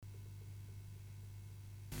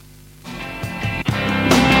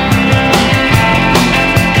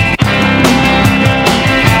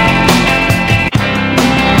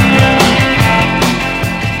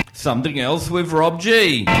Something Else with Rob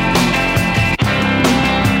G.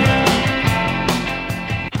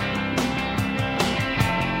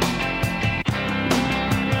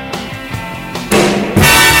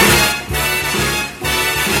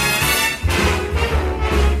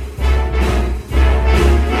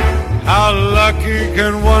 How lucky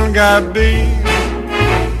can one guy be?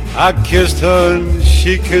 I kissed her and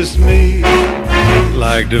she kissed me.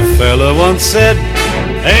 Like the fella once said,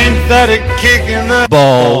 ain't that a kick in the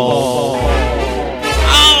Balls.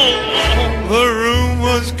 Oh, the room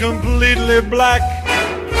was completely black.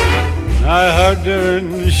 I hugged her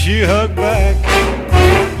and she hugged back.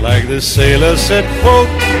 Like the sailor said, quote,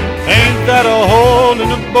 ain't that a hole in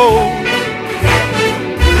the boat?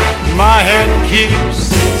 My head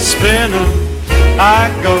keeps spinning. I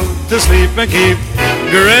go to sleep and keep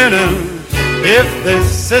grinning. If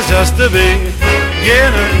this is just the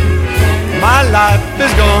beginning, my life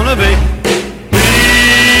is gonna be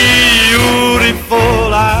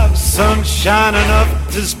beautiful. I've sunshine enough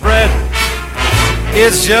to spread.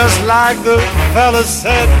 It's just like the fella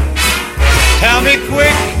said. Tell me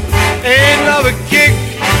quick, ain't love a kick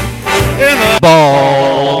in the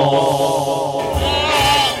Balls.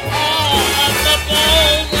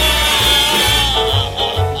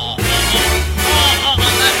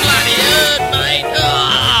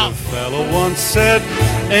 Once said,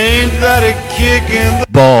 ain't that a kick in the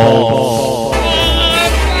Balls.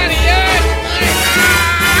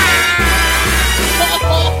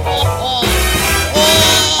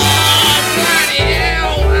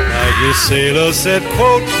 Like the sailor said,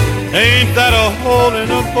 quote, ain't that a hole in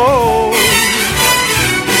a boat?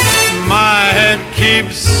 My head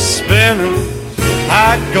keeps spinning.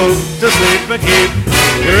 I go to sleep and keep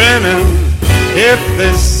grinning. If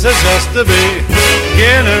this is just the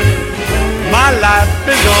beginning, my life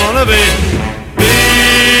is gonna be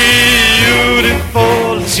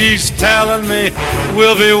beautiful. She's telling me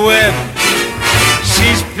we'll be wed.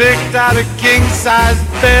 She's picked out a king-size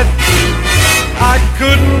bed. I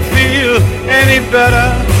couldn't feel any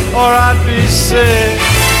better, or I'd be sick.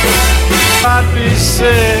 I'd be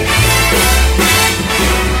sick.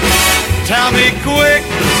 Tell me quick,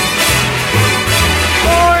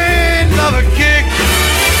 oh, ain't love a kick?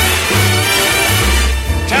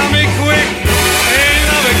 Tell me quick, ain't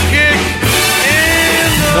love a kick in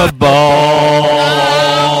The ball.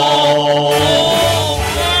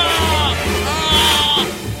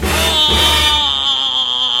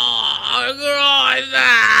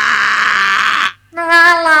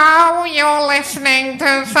 Hello, you're listening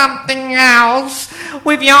to Something Else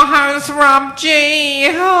with your host Rob G.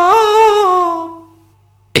 Oh.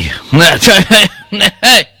 Hey,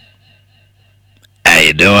 how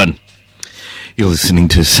you doing? You're listening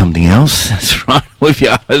to Something Else, that's right, with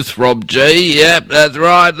your host Rob G. Yep, that's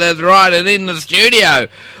right, and in the studio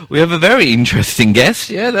we have a very interesting guest.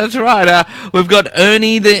 Yeah, that's right, we've got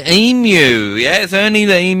Ernie the Emu. Yes, Ernie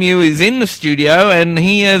the Emu is in the studio, and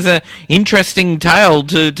he has an interesting tale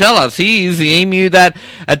to tell us. He is the emu that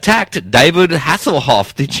attacked David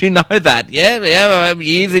Hasselhoff. Did you know that? Yeah,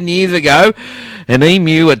 years and years ago. An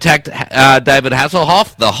emu attacked David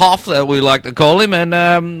Hasselhoff, the Hoff that we like to call him,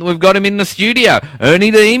 and we've got him in the studio.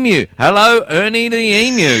 Ernie the Emu. Hello, Ernie the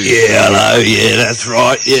Emu. Yeah, hello, yeah, that's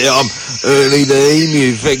right. Yeah, I'm Ernie the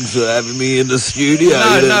Emu. Thanks for having me in the studio.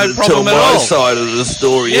 No problem at all. Tell my side of the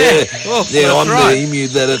story, yeah. Well, I'm right. the emu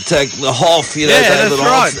that attacked the Hoff, David that's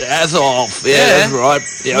right. Hasselhoff. Yeah, that's right.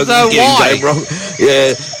 Yeah, So why? Wrong.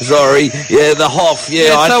 Yeah, sorry. Yeah, the Hoff, I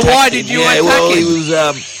so attacked why him. did you attack him? He was,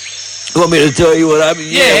 want me to tell you what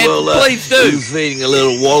happened? Please do. He was feeding a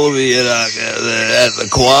little wallaby at the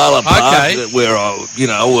koala park where I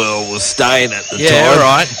was staying at the time. Yeah,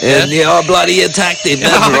 right. And I bloody attacked him.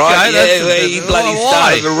 That's right. He bloody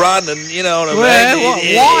started to run, and you know what I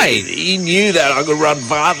mean. Why? He knew that I could run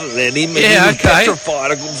faster than him, and he was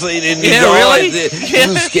petrified. I could see it in his eyes. Really? He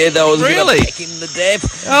was scared that I was going to peck him to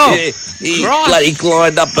death. Oh, he bloody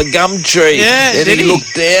climbed up a gum tree, and he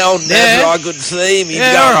looked down. After I could see him, he'd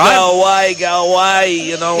go, go away, no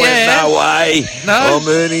way. No. I'm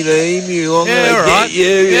Ernie the Emu, I'm going to right. get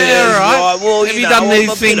you. Right. Well, have you done these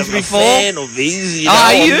I'm things a before? fan of his,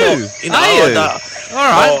 Are you? All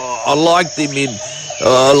right. I liked him in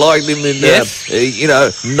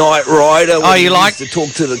Knight Rider. Oh, you liked to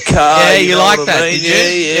talk to the car. Yeah, you like that, did you?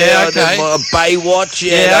 Yeah, okay. Baywatch.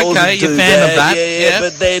 You're a fan of that. Yeah,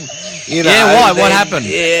 but then, why? What happened?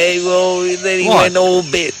 Yeah, well, then he went all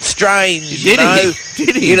a bit strange. Did he?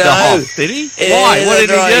 Did he? Did he? Why? What did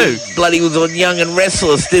he do? Bloody was on Young and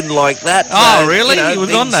Restless. Didn't like that. Oh, really? He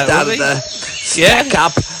was on that, was he? Stack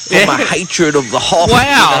up from a hatred of the HOFF. Wow.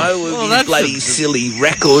 You know, with Well, his that's bloody silly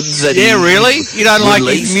records. That really? You don't like his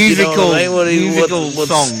released, musical, you know what I mean? musical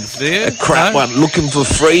What's songs, do you? a crap No? one. Looking for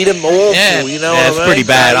freedom, awful. Yeah. You know Yeah, what it's I mean? pretty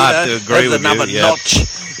bad, I have You to know, agree that's with you, another yeah. notch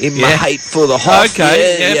in my Yeah. hate for the HOFF.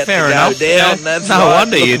 Okay, you have fair to enough. Go down. Yeah. That's No right.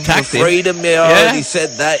 wonder you Looking for attacked him. freedom. Yeah, I Yeah. already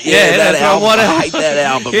said that. Yeah, Yeah, that that's album. what I else- hate that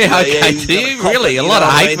album. Yeah, okay, you've do gotta you? cop Really? it, A you lot know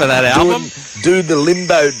of what I hate mean? for that album? Do the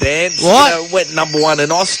limbo dance. What? You know, went number one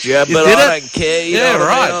in Austria, You but did I it? don't care. You Yeah, know what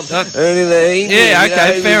right. I mean? Earning the Emu, Yeah, you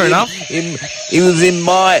okay, know, fair he was enough. He was in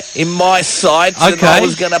my sights, and I Okay.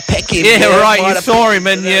 was going to peck him. Yeah, right, might you have saw pecked him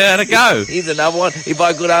and you had to go. Here's another one. If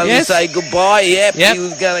I could only Yes. say goodbye, yep, Yep. he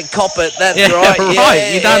was going to cop it. That's Yeah, right. right.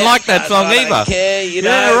 Yeah, You don't like that I song don't either. care, you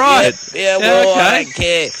Yeah, know. right. Yeah, well, okay. I don't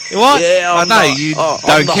care. What? Yeah, I I'm know, not- you I'm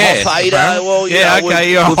don't the care, HOFF hater. apparently. Well, you Yeah, know, okay,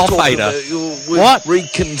 you're a we've HOFF talked hater. about- we've What?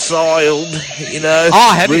 reconciled, you know.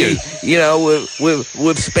 Oh, have you? You know,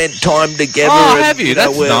 we've spent time together. Oh, and, have you? you know,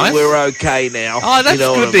 That's we're, nice. We're okay now. Oh, that's you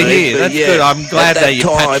know good what to I mean? hear. But That's yeah, good. I'm glad at that you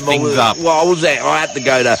patched time, things up. Well, I had to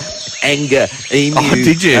go to anger emu Oh,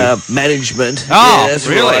 did you? management. Oh, yeah, that's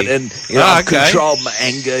really? right. And you know, Oh, I've okay. controlled my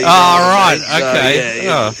anger. You Oh, know what I right, mean? So, okay.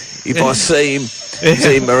 yeah, Oh. if I see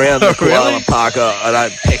him around the Really? Koala Park, I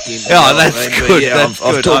don't peck him. Oh, that's But good, Yeah, that's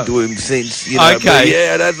I've good. talked to him since. You know, Okay. But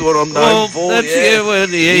yeah, that's what I'm known Well, for. that's yeah. well,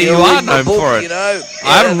 yeah, You you know, are read my known book, for it. You know.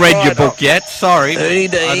 I haven't Yeah, read that's your right. book yet. Sorry. Ernie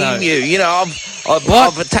the I know. Emu. You know, I've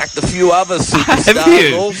What? attacked a few other Have superstars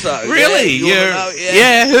you? also. Really? Yeah, you You're, wanna know?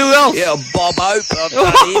 yeah. Who else? Yeah, Bob Hope. I've done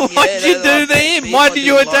him. Why'd yeah, you do I to him? picked Why I did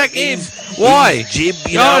you didn't attack like him? his Why? Jib,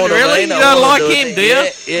 you God, know what really? I mean? You I don't wanna like do him, it. do you?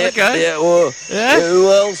 Yeah, Okay. Yeah, well, Yeah?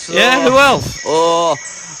 who else? Yeah, who else?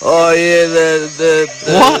 Oh yeah,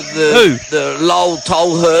 What? Who? The Lowell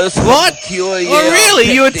Tolhurst. What? Cure, yeah, Oh, really?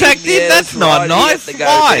 I You pecked attacked him? Yeah, That's not right, he nice. had to go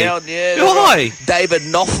Why? down, yeah, Why? David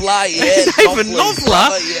Knopfler, yeah. David Knopfler's Knopfler?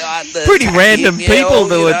 brother, yeah, I had to Pretty attack random him, yeah, people well,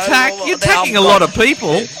 to you know, attack. well, You're now attacking a I've lot got- of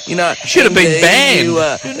people. You know, Should have been and, banned,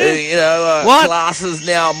 You know, What? classes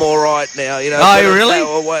now I'm all right now. You know. Oh, but really?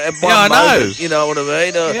 At one Yeah, I know. moment, you know what I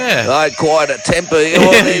mean? Yeah. I had quite a temper. You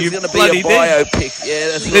know, Yeah, there's you going to be bloody a did. biopic. Yeah,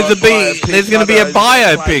 that's There's right, a biopic. there's gonna be a I know, it's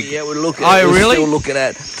biopic. Yeah, we're looking. Oh, we're really? Still looking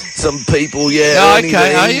at some people. Yeah. Oh, Ernie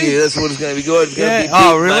okay, the are Emu, you? That's what it's going to be good. It's going Yeah. to be big,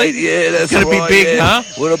 Oh, really? mate. Yeah, that's gonna be right, big, yeah. huh?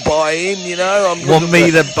 Want to buy in? You know, I'm Want looking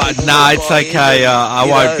me for to buy? people No, to it's buy in okay. and, I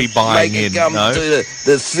you won't know, be buying make it in. come No. to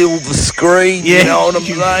the silver screen. Yeah, You know what I'm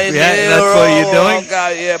you- saying? yeah, that's what you're oh, doing? I'll go,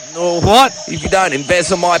 yeah. Oh, What? If you don't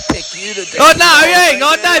invest, I might pick you to death. Oh no! Hang You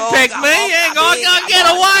on! know, Don't peck me! Hang on! Get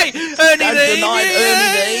away! Ernie Don't the deny Emu!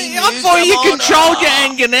 Ernie the Emu, I thought you come on, controlled oh. your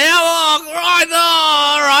anger now. Oh, right! Oh,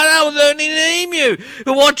 all right! That was Ernie the Emu.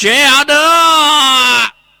 Watch out! Oh.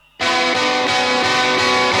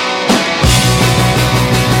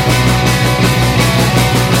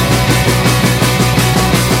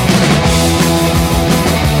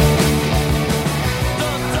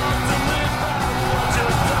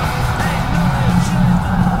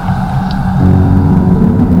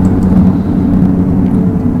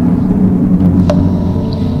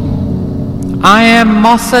 I am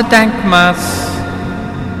MOSADANKMUS,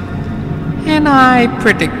 and I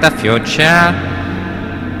predict the future.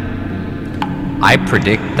 I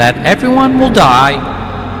predict that everyone will die.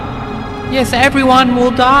 Yes, everyone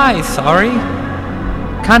will die, sorry.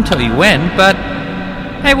 Can't tell you when, but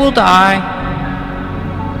they will die.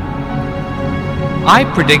 I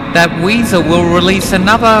predict that Weezer will release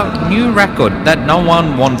another new record that no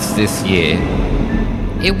one wants this year.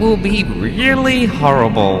 It will be really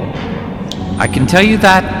horrible. I can tell you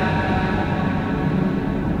that.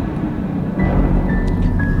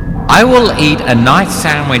 I will eat a nice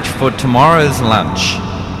sandwich for tomorrow's lunch.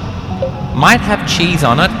 Might have cheese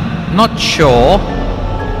on it, not sure.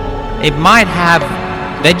 It might have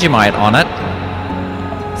Vegemite on it.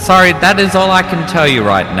 Sorry, that is all I can tell you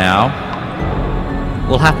right now.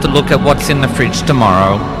 We'll have to look at what's in the fridge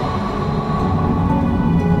tomorrow.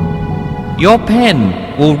 Your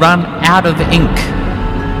pen will run out of ink.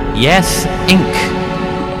 Yes, ink.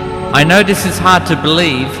 I know this is hard to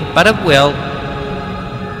believe, but it will.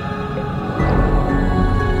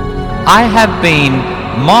 I have been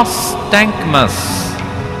MOSADANKMUS,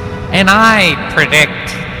 and I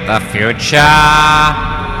predict the future.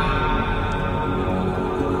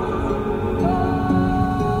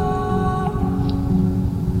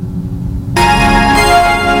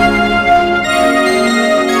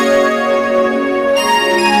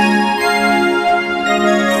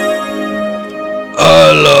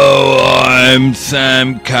 Hello, I'm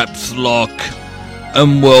Sam Capslock,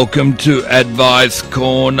 and welcome to Advice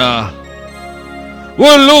Corner.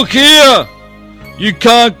 Well, look here! You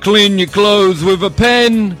can't clean your clothes with a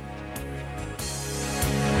pen.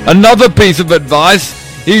 Another piece of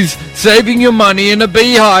advice is saving your money in a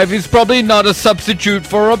beehive is probably not a substitute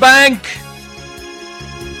for a bank.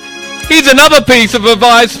 Here's another piece of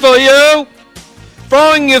advice for you.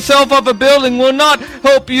 Throwing yourself off a building will not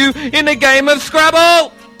help you in a game of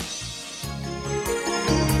Scrabble.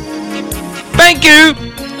 Thank you.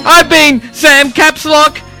 I've been Sam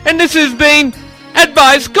Capslock, and this has been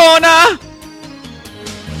Advice Corner.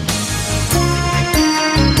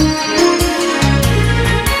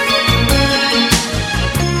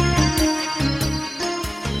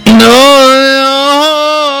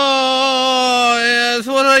 Oh, yes,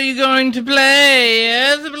 what are you going to play?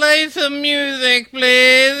 Yes, play some music, please.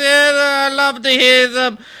 Yes, I love to hear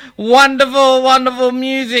some wonderful, wonderful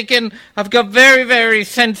music, and I've got very, very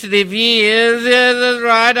sensitive ears. Yes, that's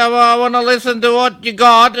right. I want to listen to what you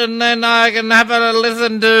got, and then I can have a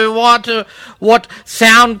listen to what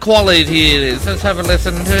sound quality it is. Let's have a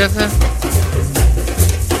listen to it.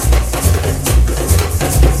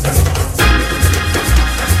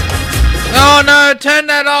 Oh no, turn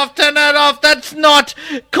that off, that's not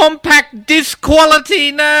compact disc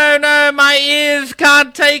quality, no, my ears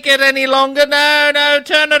can't take it any longer, no,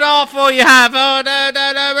 turn it off or you have, oh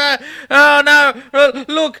no,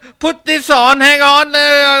 look, put this on, hang on,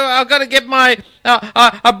 I've got to get my,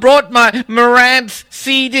 I brought my Marantz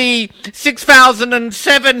CD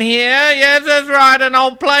 6007 here, yes, that's right, and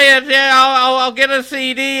I'll play it, yeah, I'll get a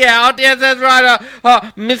CD out, yes, that's right,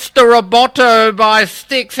 Mr. Roboto by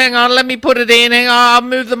Styx, hang on, let me put it in, hang on, I'll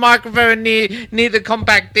move the microphone near the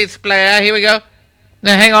compact disc player, here we go,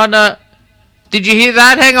 now hang on, did you hear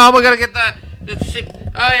that, hang on, we're gonna get the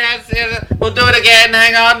oh yes, we'll do it again,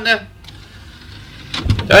 hang on,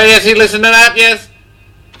 oh yes, you listen to that, yes,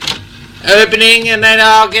 opening, and then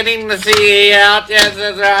getting the CD out, yes,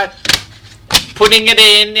 that's right, putting it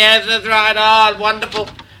in, yes, that's right, oh, wonderful,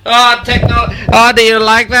 oh, do you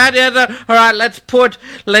like that, yes, alright, let's put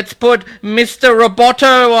Mr.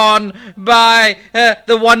 Roboto on by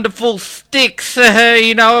the wonderful Styx,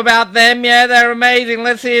 you know about them, yeah, they're amazing,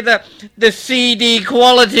 let's hear the CD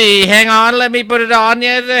quality, hang on, let me put it on,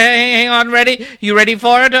 yes, hang on, ready, you ready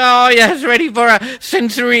for it, oh yes, ready for a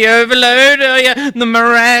sensory overload, oh yeah, the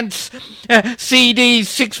Marantz CD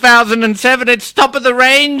 6007, it's top of the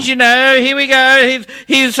range, you know, here we go,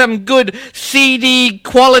 here's some good CD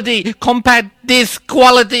quality, compact disc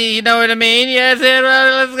quality, you know what I mean, yes,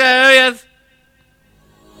 let's go, yes,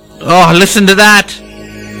 oh, listen to that,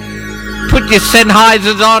 put your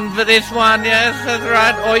Sennheisers on for this one, yes, that's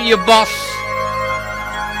right, or your Boss,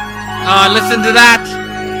 oh, listen to that,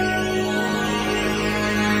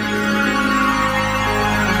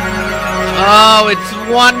 oh, it's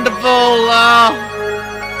wonderful, oh,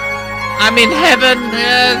 I'm in heaven,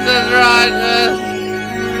 yes, that's right,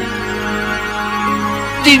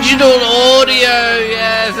 digital audio,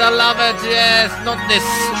 yes, I love it, yes, not this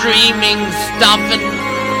streaming stuff and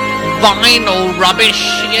vinyl rubbish,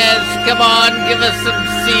 yes, come on, give us some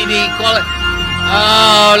CD quality,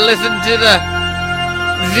 oh, listen to the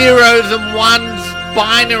zeros and ones,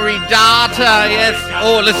 binary data, yes,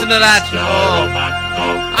 oh, listen to that, oh,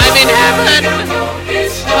 I'm in heaven, oh,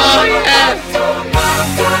 yes, oh, yes,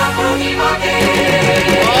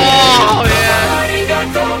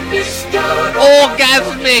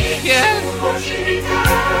 orgasmic, yes,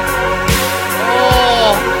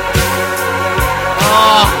 oh,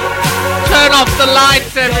 turn off the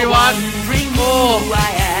lights, everyone, oh,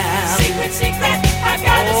 secret, I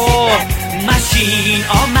got a secret, machine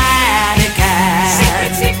or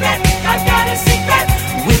mannequin, secret, I got a secret,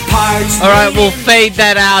 with parts. Alright, we'll fade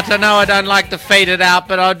that out. I know I don't like to fade it out,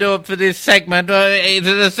 but I'll do it for this segment. Is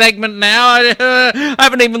it a segment now? I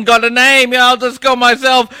haven't even got a name. I'll just call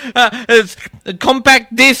myself it's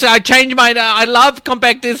Compact Disc. I love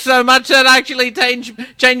Compact Disc so much that I actually changed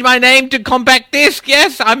my name to Compact Disc.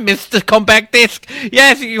 Yes, I'm Mr. Compact Disc.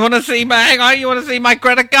 Yes, you want to see hang on, you want to see my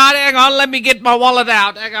credit card? Hang on, let me get my wallet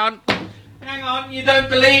out. Hang on, you don't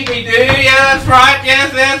believe me, do you? Yeah, that's right,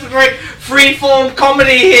 yes, that's great. Freeform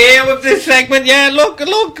comedy here with this segment. Yeah, look,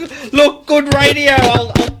 good radio.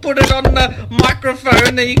 I'll put it on the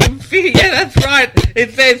microphone and you can feel, yeah, that's right.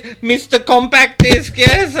 It says Mr. Compact Disc,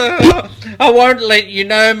 yes. I won't let you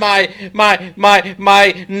know my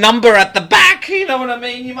number at the back, you know what I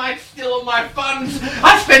mean? You might steal my funds.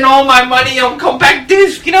 I spend all my money on Compact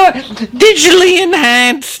Disc, you know, digitally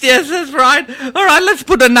enhanced, yes, that's right. Alright, let's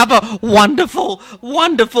put another wonderful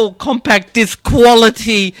Compact Disc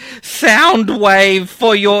quality sound wave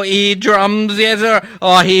for your eardrums, yes, sir.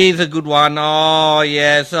 Oh, here's a good one. Oh,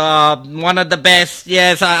 yes, one of the best,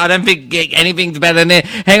 yes, I don't think anything's better than it.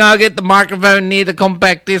 Hang on, I'll get the microphone near the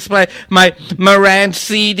compact display, my Marantz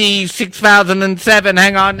CD 6007,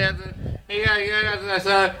 hang on,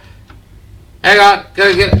 So, hang on,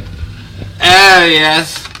 go get it. Oh,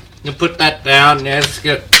 yes. You put that down, yes,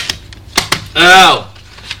 good. Oh,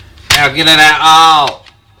 now get it out.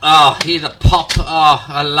 Oh, here's a pop. Oh,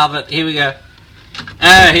 I love it. Here we go.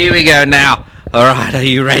 Oh, here we go now. All right, are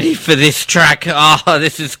you ready for this track? Oh,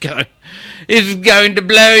 this is going to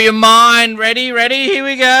blow your mind. Ready? Here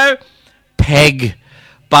we go. Peg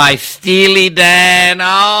by Steely Dan.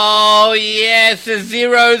 Oh, yes, the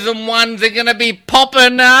zeros and ones are going to be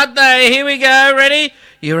popping, aren't they? Here we go. Ready?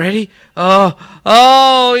 You ready? Oh,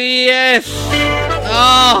 yes.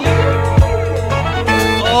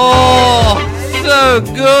 Oh, so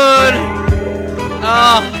good.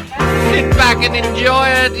 Oh, sit back and enjoy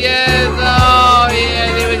it. Yes. Oh, yeah,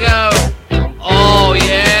 here we go. Oh,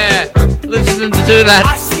 yeah. Listen to that.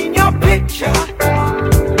 I seen your picture.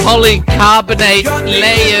 Polycarbonate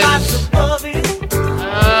layers.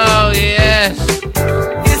 Oh, yes.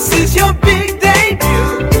 This is your big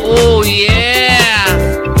debut. Oh, yeah.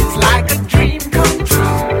 It's like a dream come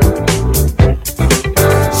true.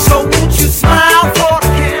 So won't you smile for the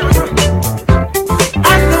camera?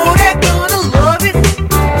 I know they're gonna love it.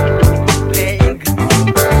 Big.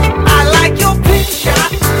 I like your picture.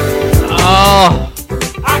 Oh,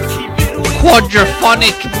 I keep it with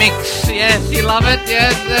quadraphonic mix. Yes, you love it?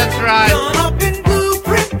 Yes, that's right. done up in blue,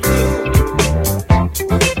 brick blue.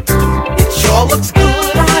 It sure looks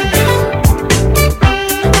good on you.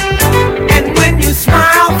 And when you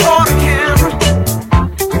smile for the camera,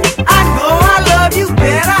 I know I love you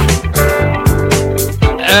better.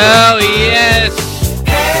 Oh, yes.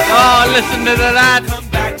 Oh, listen to that. Come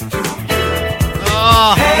back to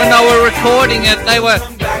Oh, when they were recording it, they were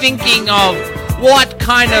thinking of what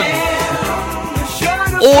kind of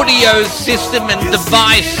audio system and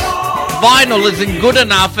device. Vinyl isn't good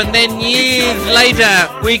enough, and then years later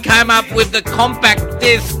we came up with the compact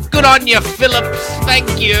disc. Good on you, Philips.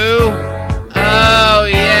 Thank you. Oh,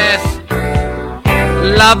 yes.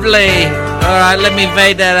 Lovely. Alright, let me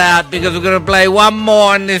fade that out because we're going to play one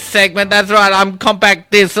more in this segment. That's right, I'm compact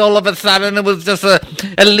disc. All of a sudden it was just a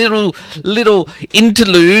little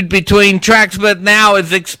interlude between tracks, but now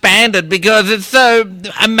it's expanded because it's so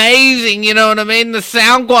amazing, you know what I mean? The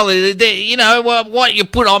sound quality, you know, what you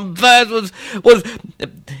put on first was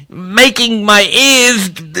making my ears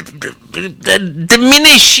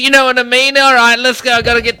diminish, you know what I mean? Alright, let's go. I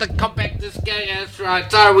got to get the compact disc going. That's right.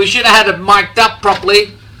 Sorry, we should have had it mic'd up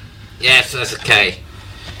properly. Yes, that's okay.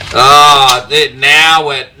 Oh, now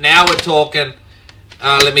we're talking.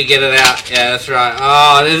 Let me get it out. Yeah, that's right.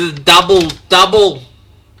 Oh, this is double.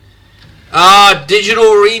 Oh, digital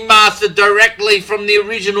remaster directly from the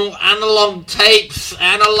original analog tapes.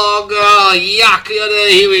 Analog. Oh, yuck.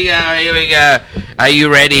 Here we go. Are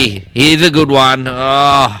you ready? Here's a good one.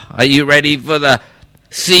 Oh, are you ready for the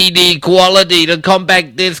CD quality, the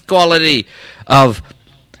compact disc quality of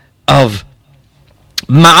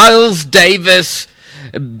Miles Davis,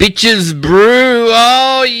 Bitches Brew.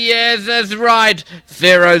 Oh, yes, that's right.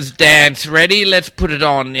 Pharaoh's Dance. Ready? Let's put it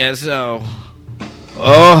on. Yes. Oh,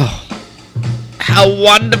 how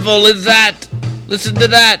wonderful is that? Listen to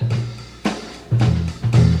that.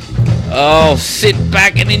 Oh, sit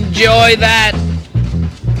back and enjoy that.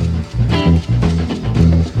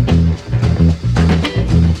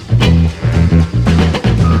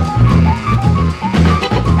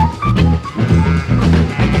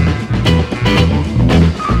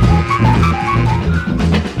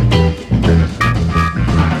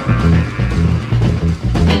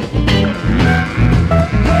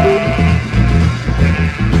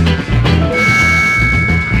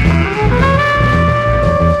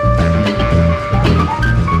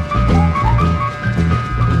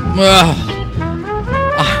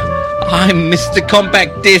 I'm Mr.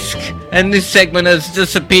 Compact Disc, and this segment has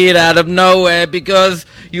disappeared out of nowhere because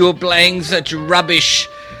you were playing such rubbish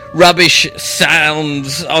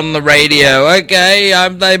sounds on the radio. Okay,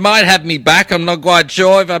 they might have me back. I'm not quite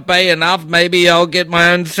sure. If I pay enough, maybe I'll get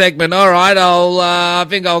my own segment. All right, I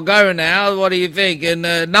think I'll go now. What do you think? And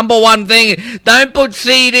number one thing, don't put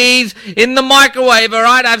CDs in the microwave, all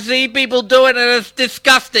right? I've seen people do it, and it's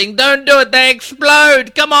disgusting. Don't do it. They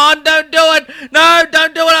explode. Come on, don't do it. No,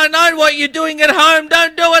 don't do it. I know what you're doing at home.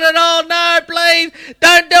 Don't do it at all. No, please.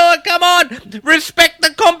 Don't do it. Come on. Respect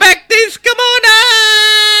the compact disc. Come on.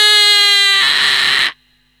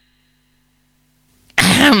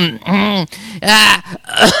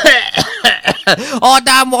 Oh,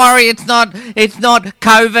 don't worry, it's not it's not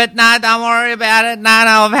COVID. No, don't worry about it. No,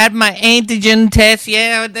 I've had my antigen test.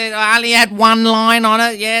 Yeah, I only had one line on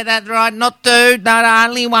it. Yeah, that's right. Not two. No,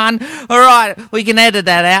 only one. All right, we can edit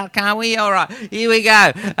that out, can't we? All right, here we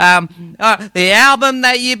go. The album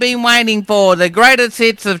that you've been waiting for, the greatest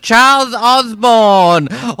hits of Charles Osborne.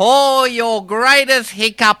 All your greatest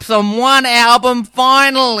hiccups on one album,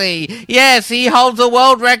 finally. Yes, he holds a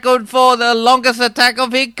world record for the longest attack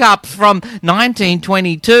of hiccups from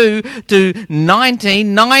 1922 to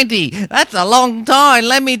 1990. That's a long time,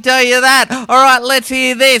 let me tell you that. All right, let's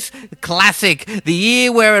hear this. Classic, the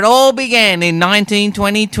year where it all began in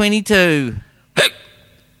 1922.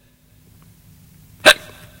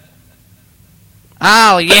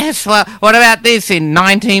 Oh, yes, well, what about this in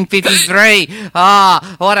 1953?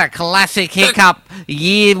 Oh, what a classic hiccup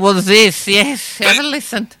year was this. Yes, have a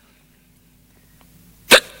listen.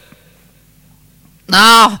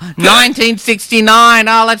 Oh, 1969.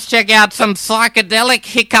 Oh, let's check out some psychedelic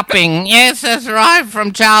hiccuping. Yes, that's right,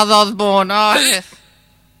 from Charles Osborne. Oh, yes.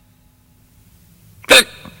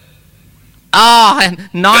 Oh, and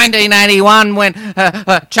 1981 when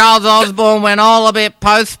Charles Osborne went all a bit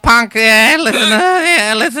post-punk. Yeah,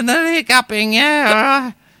 listen to the hiccuping. Yeah, all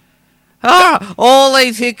right. Oh, all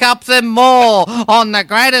these hiccups and more on the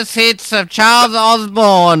greatest hits of Charles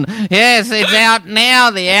Osborne. Yes, it's out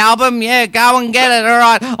now, the album. Yeah, go and get it, all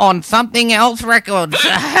right, on Something Else Records.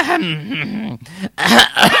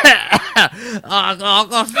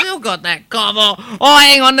 I've still got that cover. Oh,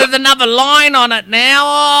 hang on, there's another line on it now.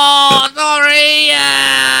 Oh, sorry.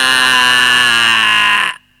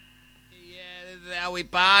 We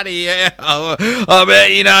party, yeah. I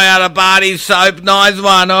bet you know how to party, Soap. Nice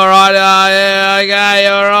one, all right. Yeah, okay,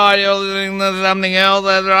 all right. You're listening to Something Else,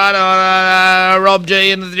 that's right. Rob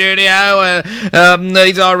G in the studio.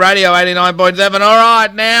 He's on Radio 89.7. All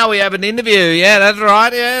right, now we have an interview. Yeah, that's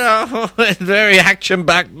right. Yeah, it's very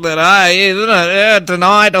action-packed today, isn't it? Yeah,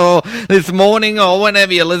 tonight or this morning or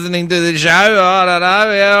whenever you're listening to the show. I don't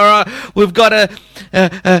know. Yeah, all right. We've got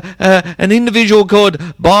an individual called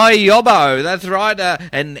BUYYOBBO. That's right.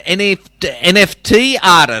 An NFT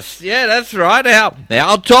artist. Yeah, that's right. How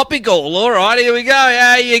topical. All right, here we go.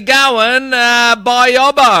 How you going,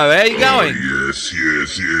 BUYYOBBO? How you going? Yes.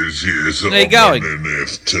 How you going? I'm an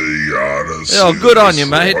NFT artist. Oh, good on you,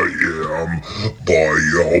 mate. Right, yeah, I'm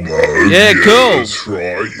BUYYOBBO. Yeah, cool. That's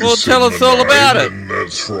right. Well, tell us all about it.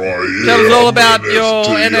 That's right. Tell us all about your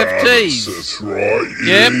NFT NFTs. That's right.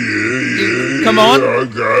 Yep. Yeah. Come on.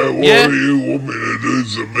 Okay. Yeah. What do you want me to do?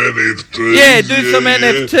 Some NFTs? Yeah, do some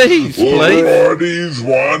NFTs, please. Alright, here's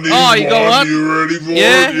one. Oh, you got one? You ready for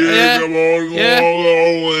Yeah, it? yeah. Come on, Yeah.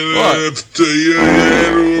 What? NFT.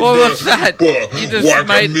 Yeah. Well, what's that? Well, You just whack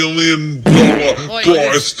made- $1 million What, you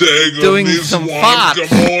price tag doing on this some one. farts.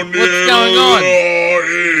 Come on, What's going on? Yeah.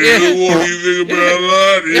 Yeah. What do you think about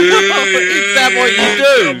that? Yeah. Is that what you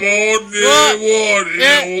do? Come on, yeah. What? What?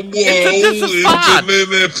 Yeah. Well, It's a fart. an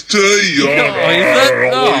NFT. Oh, is it?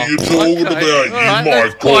 What are you talking okay. about? All right, You might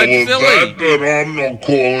that's call quite it silly. that, but I'm not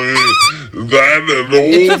calling it that at all.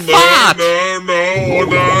 It's a fart. No.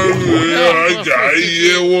 Yeah, okay,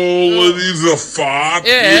 yeah, well, it is a fart.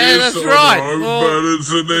 Yeah, yes, that's I right. know, Well, but it's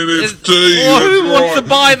an NFT. well, who that's wants to right.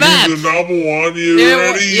 buy that? Here's another one. You Yeah,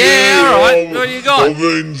 well, ready? yeah, all right. What do you got? I've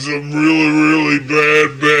eaten some really bad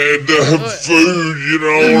food, you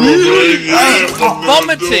know what I mean? Yeah,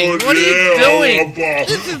 Vomiting. What are you doing?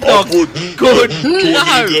 This is not good.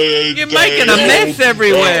 No, you're making a mess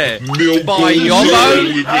everywhere. BUYYOBBO.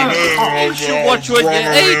 You should watch what you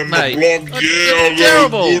eat, mate. Yeah,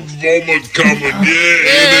 terrible. Good vomit coming. Yeah,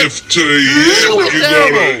 Yeah. NFT. Yeah, you got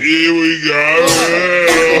terrible. it. Here we go.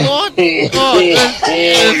 Yeah. What? Oh,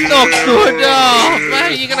 it's not good. Oh,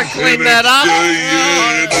 mate, you're going to clean that up?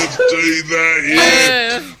 Yeah, NFT that.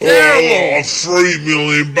 Yeah, that's terrible. Oh, $3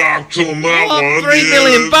 million on that What, one. $3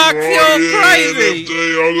 million? That's You're crazy. NFT.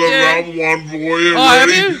 I got Yeah. another one for you. Oh, have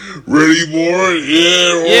ready? you? Ready for it?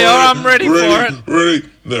 Yeah. Yeah, all right. I'm ready for it. Ready?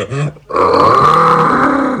 No.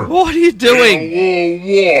 What are you doing?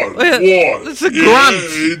 What? It's a grunt.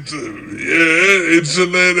 It's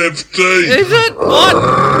an NFT. Is it? What?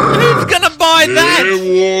 Who's going to buy that?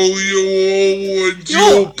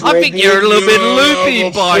 I think you're a little bit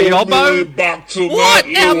loopy, BUYYOBBO. What?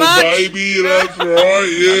 How much? Baby, that's right.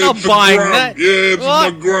 Yeah, I'm not it's a buying grunt. that. Yeah, it's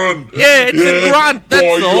What? my grunt. Yeah, it's a grunt,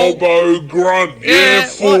 that's all. BUYYOBBO grunt. Yeah, Yeah,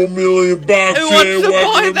 $4 million. Who wants to buy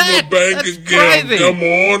whacking that? in my bank That's account. crazy. Come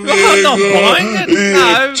on, No, I'm not buying it,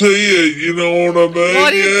 no. To you, you know what I mean?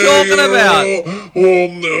 What are you talking about? Well,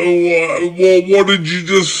 no, what did you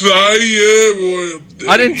just say? Yeah,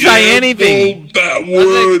 I didn't say anything. That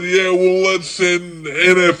word, well, let's send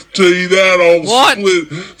NFT that. I'll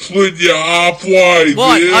split you halfway.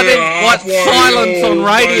 What? Yeah, I didn't. What? Silence on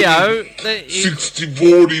radio.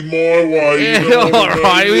 60-40 my way. Yeah, You know all right.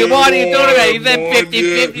 What are you doing about it? You said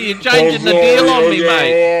 50-50. You're changing the deal on me,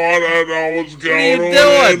 mate. I don't know what's going What are you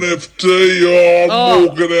on. doing? NFT. I'm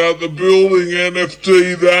walking out the building.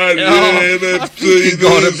 NFT that. NFT You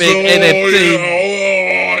got a this. big NFT.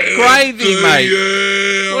 Crazy, NFT, mate.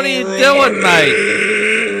 Yeah, What are you doing, mate?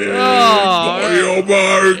 Oh,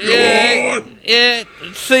 yeah.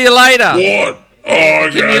 See you later. What? Oh,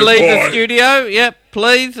 okay, Can you leave bye. the studio? Yep,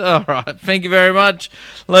 please. All right. Thank you very much,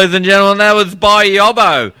 ladies and gentlemen. That was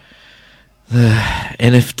BUYYOBBO, the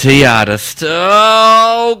NFT artist.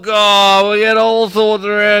 Oh God, we get all sorts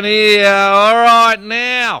around here. All right,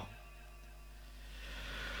 now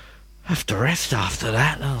have to rest after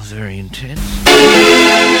that. That was very intense.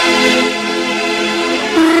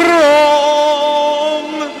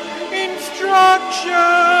 Wrong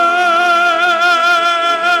instruction.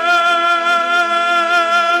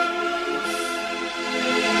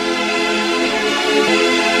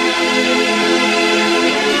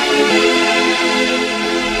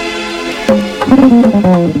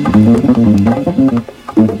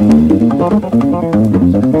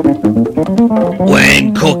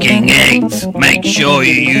 When cooking eggs, make sure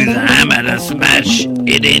you use a hammer to smash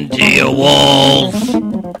it into your walls.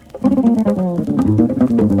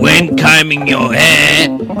 When combing your hair,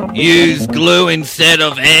 use glue instead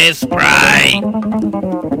of hairspray.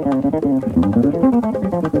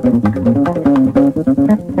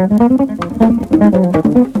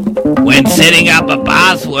 When setting up a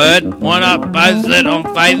password, why not post it on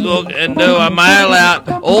Facebook and do a mail out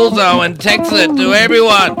also and text it to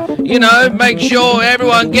everyone? You know, make sure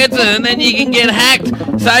everyone gets it and then you can get hacked.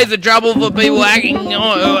 Saves the trouble for people hacking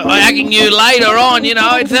you later on, you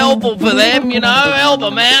know. It's helpful for them, you know, help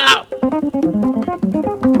them out.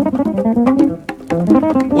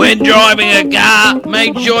 When driving a car,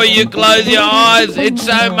 make sure you close your eyes. It's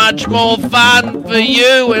so much more fun for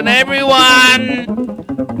you and everyone.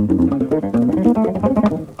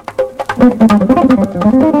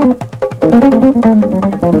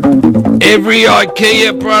 Every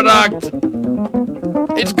IKEA product,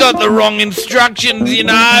 it's got the wrong instructions, you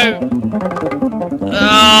know.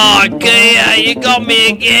 Oh, IKEA, you got me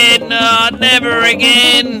again. Oh, never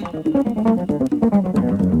again.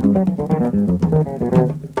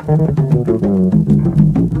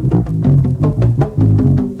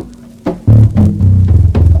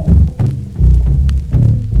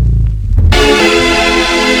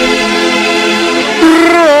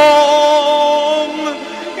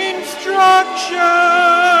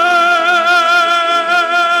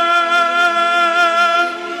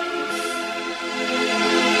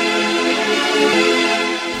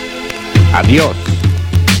 Adiós.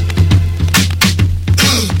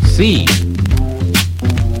 Sí.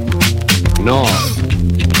 No.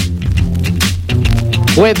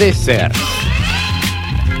 Puede ser.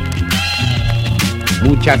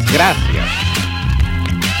 Muchas gracias.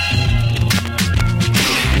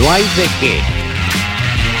 No hay de qué.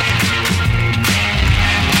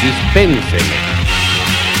 Dispénseme.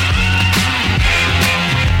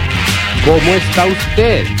 ¿Cómo está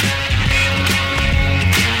usted?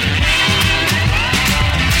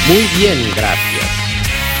 Muy bien, gracias.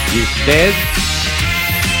 ¿Y usted?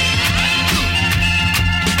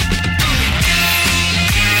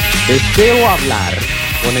 Deseo hablar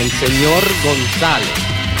con el señor González.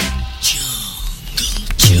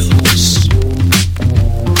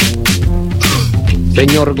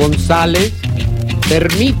 Señor González,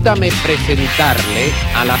 permítame presentarle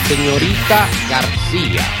a la señorita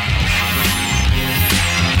García.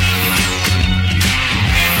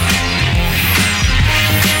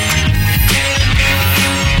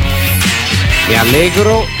 Me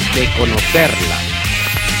alegro de conocerla.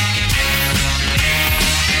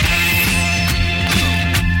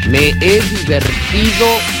 Me he divertido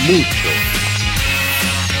mucho.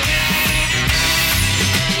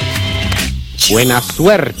 Buena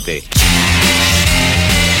suerte.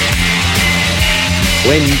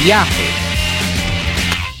 Buen viaje.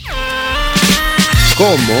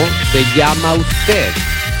 ¿Cómo se llama usted?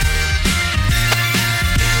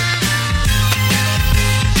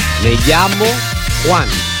 Me llamo Juan.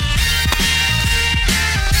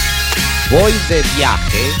 Voy de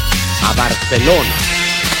viaje a Barcelona.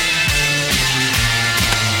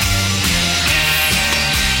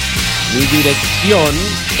 Mi dirección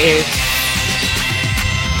es...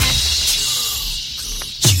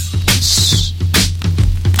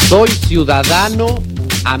 Soy ciudadano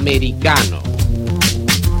americano.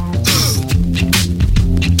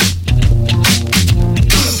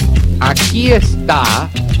 Aquí está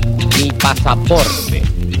mi pasaporte.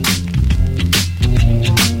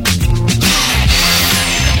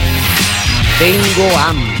 Tengo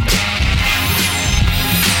hambre.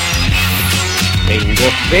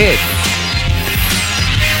 Tengo sed.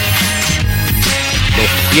 Lo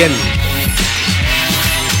siento.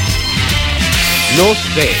 No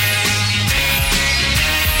sé.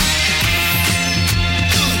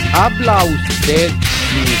 ¿Habla usted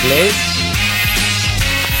inglés?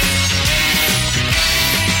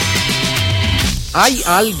 ¿Hay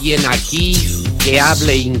alguien aquí que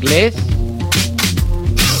hable inglés?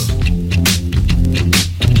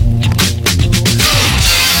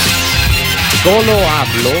 Solo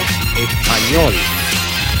hablo español.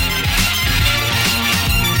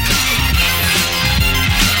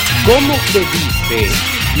 ¿Cómo se dice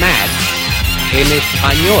Matt en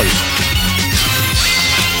español?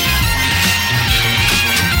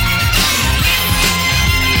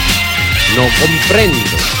 No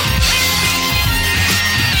comprendo.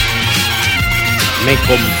 ¿Me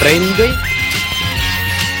comprende?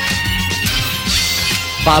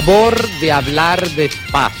 Favor de hablar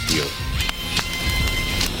despacio.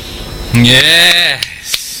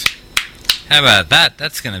 Yes. How about that?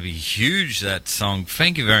 That's going to be huge, that song.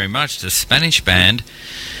 Thank you very much to Spanish band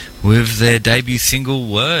with their debut single,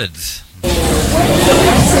 Words.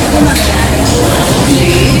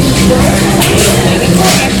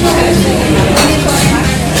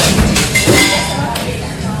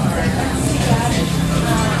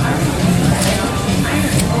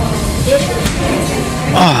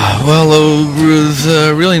 Oh, well, it was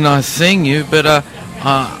really nice seeing you, but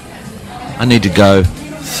I need to go.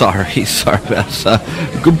 Sorry about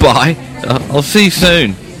that. Goodbye. I'll see you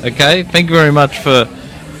soon. Okay. Thank you very much for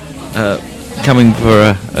coming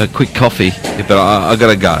for a quick coffee. But I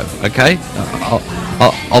gotta go. Okay.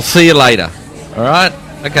 I'll see you later. All right.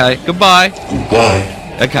 Okay. Goodbye.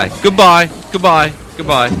 Goodbye. Okay. Goodbye. Goodbye.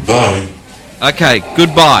 Goodbye. Goodbye. Okay.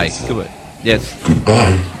 Goodbye. Goodbye. Yes.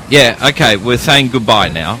 Goodbye. Yeah. Okay. We're saying goodbye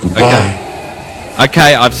now. Goodbye. Okay.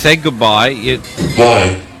 Okay. I've said goodbye.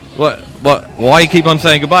 Goodbye. What? Why you keep on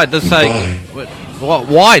saying goodbye? Just say. What?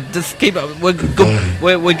 Why? Just keep. We're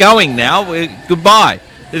going now. Goodbye.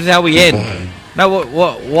 This is how we end. Goodbye.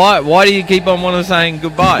 No. Why do you keep on wanting to saying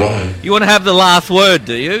goodbye? Goodbye. You want to have the last word,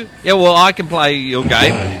 do you? Yeah. Well, I can play your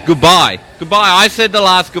game. Goodbye. Goodbye. I said the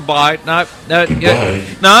last goodbye. No. Goodbye.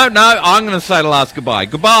 No. I'm going to say the last goodbye.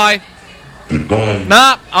 Goodbye. Goodbye.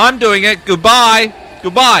 No. I'm doing it. Goodbye.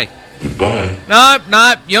 Goodbye. Goodbye.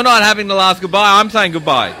 No. You're not having the last goodbye. I'm saying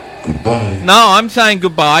goodbye. Goodbye. No, I'm saying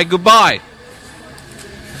goodbye. Goodbye.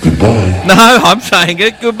 Goodbye. No, I'm saying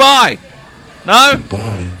it. Goodbye. No.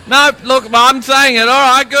 Goodbye. No, look, I'm saying it. All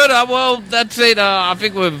right, good. Well, that's it. I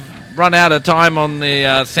think we've run out of time on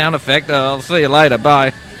the sound effect. I'll see you later.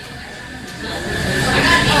 Bye.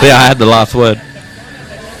 Yeah, I had the last word.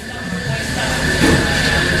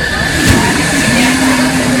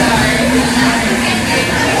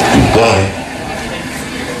 Goodbye.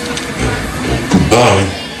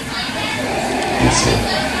 Goodbye.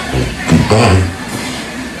 Goodbye.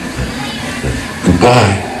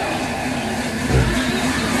 Goodbye.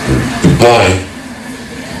 Goodbye.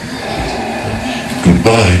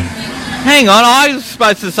 Goodbye. Hang on, I was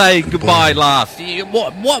supposed to say goodbye last.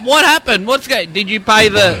 What happened? Did you pay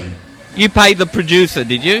you paid the producer,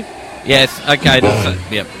 did you? Yes, okay.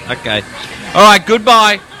 Yep, okay. All right,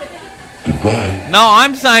 goodbye. Goodbye. No,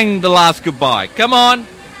 I'm saying the last goodbye. Come on.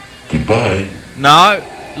 Goodbye. No,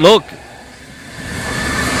 look.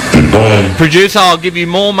 Goodbye. Producer, I'll give you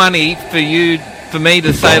more money for me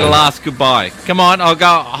to say the last goodbye. Come on, I'll go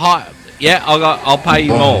high. Yeah, I'll pay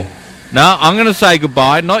you more. No, I'm going to say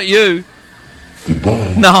goodbye, not you.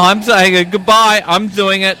 Goodbye. No, I'm saying it. Goodbye. I'm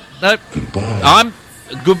doing it. No, Goodbye.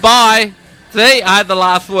 goodbye. See, I had the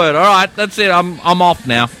last word. All right, that's it. I'm off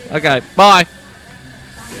now. Okay, bye.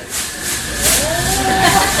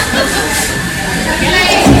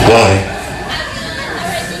 Goodbye.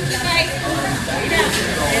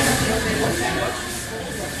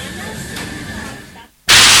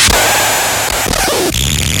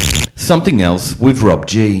 Something else with Rob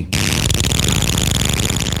G.